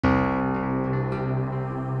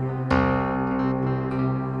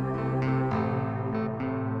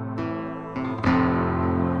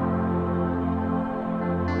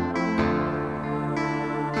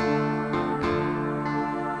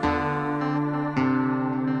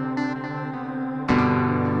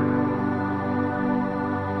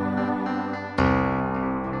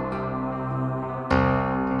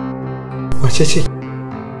wace ce?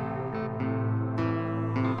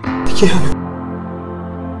 Take hana.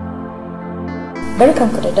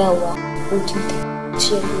 Barkanka da dawowa hutun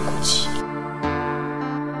ciyar lokaci.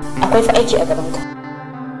 Akwai fa aiki a gabanka.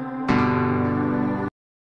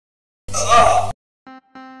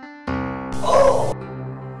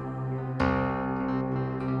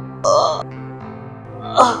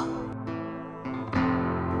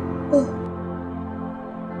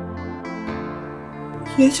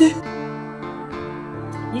 Yace?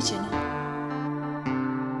 Yace ne.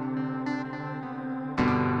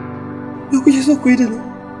 Me kuke so ku yi da ni?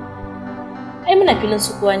 Ai muna filin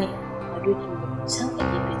su kuwa ne. A doki can a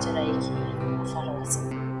gefe jira yake a fara wasa.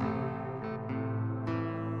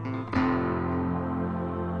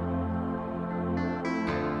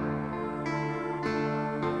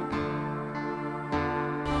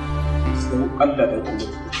 Sai Allah da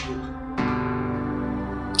Allah.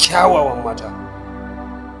 Kyawawan mata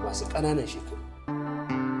masu ƙananan shekaru,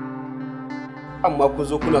 amma ku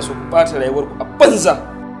zo kuna so ku ɓata rayuwarku a banza.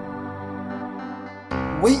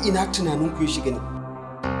 Wai ina tunaninku ya shiga ne?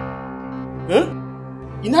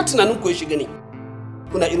 Ina tunaninku ya shiga ne?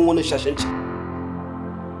 Kuna irin wannan shashanci.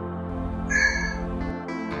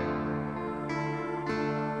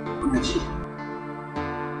 Kuna ji?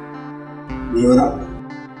 Me wani abu?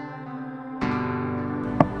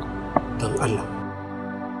 Don Allah,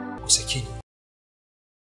 ku sake ni.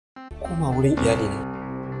 Koma wurin iyalina.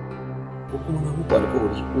 Ko kuma na muku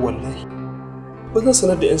alƙawari, wallahi ba zan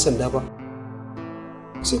sanar da 'yan sanda ba.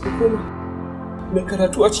 Sai ku koma. Mai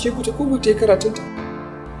karatu a cikin ku ta koma ta yi karatunta.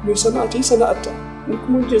 Mai sana'a ta yi sana'arta. Ni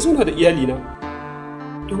kuma je zauna da iyalina.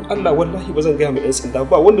 Don Allah wallahi ba zan gaya ma 'yan sanda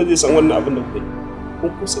ba wanda zai san wannan abin da kuka yi.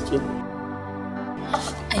 Kun ku sake ni.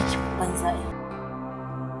 Aikin banza ne.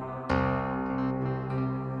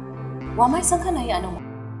 Wa mai san kana yi a nan?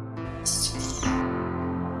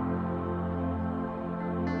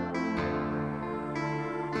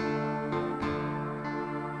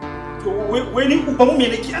 To wai ni uban me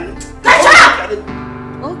nake anan?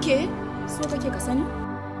 Okay, so kake ka sani?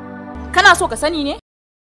 Kana so ka sani ne?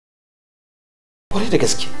 Kwarai da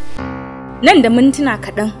gaske. Nan da mintuna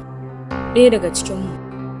kaɗan, ɗaya daga cikinmu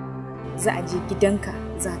za a je gidanka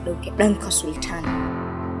za a ɗauki ɗanka Sultan.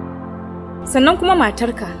 Sannan kuma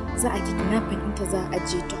matarka za a ji kidnapping ɗinta za a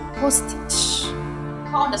je ta hostage.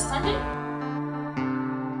 Ka understand it?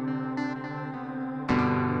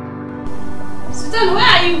 Sultan, where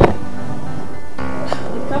are you?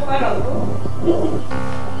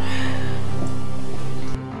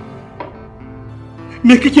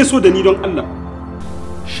 Me kake so da ni don Allah?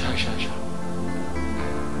 Sha.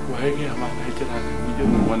 Waye ga ma na kira ka ni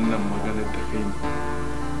irin wannan maganar da kai ne.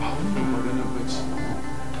 Ba wannan maganar bace.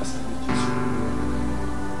 Ta sani ke so.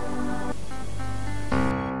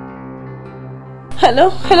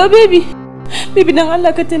 Hello baby. Baby dan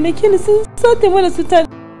Allah ka taimake ni sun sace mana Sultan.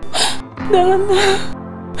 Dan Allah.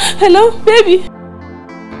 Hello baby.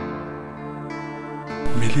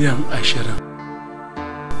 Miliyan 20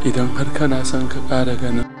 idan har kana son ka ƙara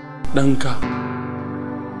ganin ɗanka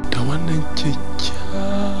da wannan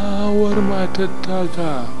kyakkyawar matar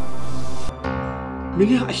taka.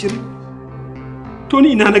 Miliyan 20? To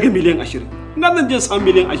ni ina naga miliyan 20? Ina zan je samu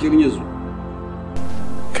miliyan 20 yanzu.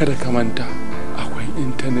 Kada ka manta akwai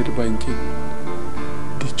internet banking.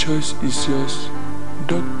 The choice is yours.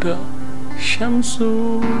 Dr.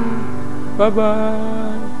 Shamsu. Bye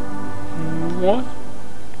bye. What?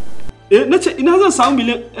 Nace ina zan samu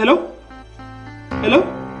miliyan. Hello?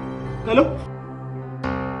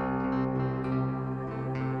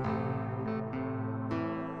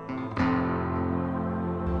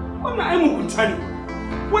 Wannan ai mugunta ne.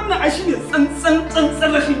 Wannan ai shine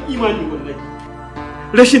tsantsan rashin imani wallahi.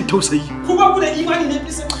 Rashin tausayi. Ku ba ku da imani ne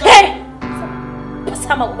bisa. Ka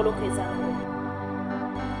sama kokolo kai za.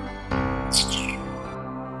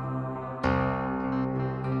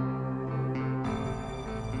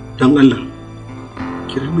 Dan Allah,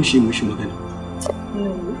 kira mishi magana.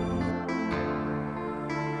 Nuhu.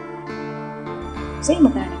 Sai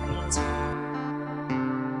magana da kai yanzu.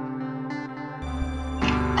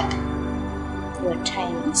 Your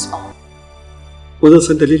time is up. Ko zan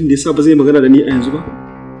san dalilin da yasa ba zai magana da ni a yanzu ba?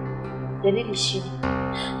 Dalili shi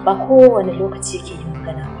ba kowane lokaci yake yin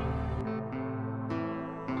magana ba.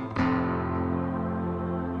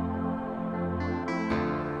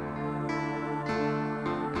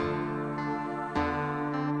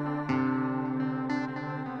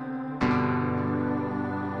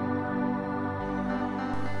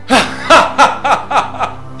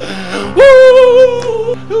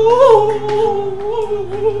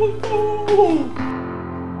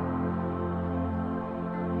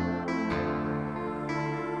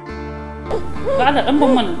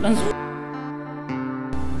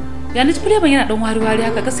 Ya ni flavor yana dan wari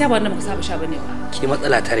haka gaskiya ba wanda muka saba sha bane ba. Ke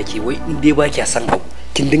matsala ta rake wai in dai ba kiya san abu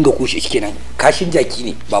kin dinga kushe shi kenan kashin jaki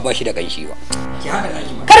ne ba shi da kanshi ba. Ki hada naki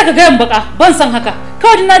ma. Kada ka ga yan baka ban san haka.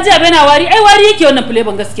 Kawai na ji abu yana wari ai wari yake wannan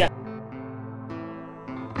flavor gaskiya.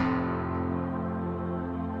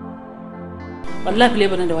 Wallahi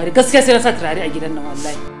flavor nan da wari gaskiya sai na sa turare a gidan nan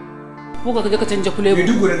wallahi. Ko ka je ka canja flavor. Me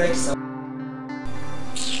duk gurin naki sa.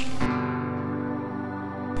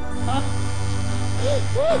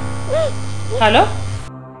 Hello?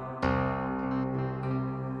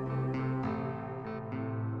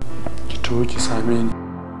 Ki to ki same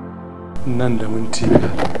ni nan da minti 5.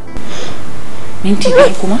 Minti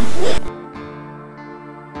 5 kuma?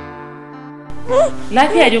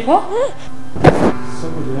 Lafiya ne ko?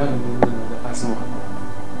 Saboda yaron nan yana da asma.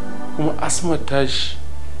 Kuma asma tashi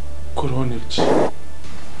chronic ce.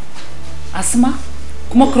 Asma?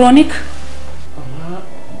 Kuma chronic? Amma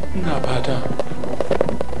ina fata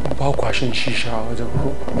ba kwashin shisha a wajen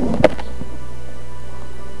ko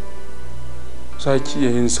za ki iya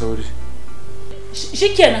yin sauri.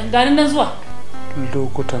 Shikenan ganin nan zuwa.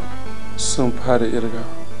 Lokutan sun fara irga.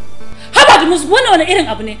 Haba da musu wani irin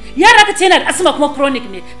abu ne? Yara ka ce yana da asma kuma chronic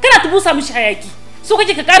ne. Kana ta busa mishi hayaki. So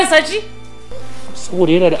kake ka karasa shi?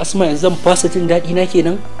 Saboda yana da asma yanzu zan fasa jin daɗi na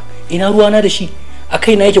kenan. Ina ruwa na da shi. A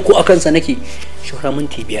kai na yake ko a kansa nake. Shura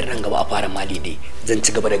minti 5 nan gaba a fara mali dai. Zan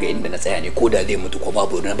ci gaba daga inda na tsaya ne ko da zai mutu ko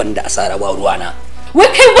babu na banda asara ba ruwa na. Wai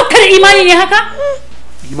kai baka da imani ne haka?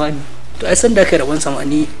 Imani? To ai san da kai rabon sama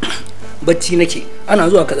ni bacci nake. Ana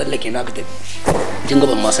zuwa ka tsallake na ka tafi. Kin ga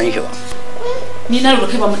ban ma san shi ba. Ni na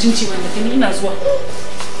roƙe ba mutunci wanda kai ina zuwa.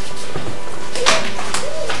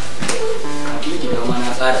 Kafin ki ga ma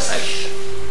na tsara saki.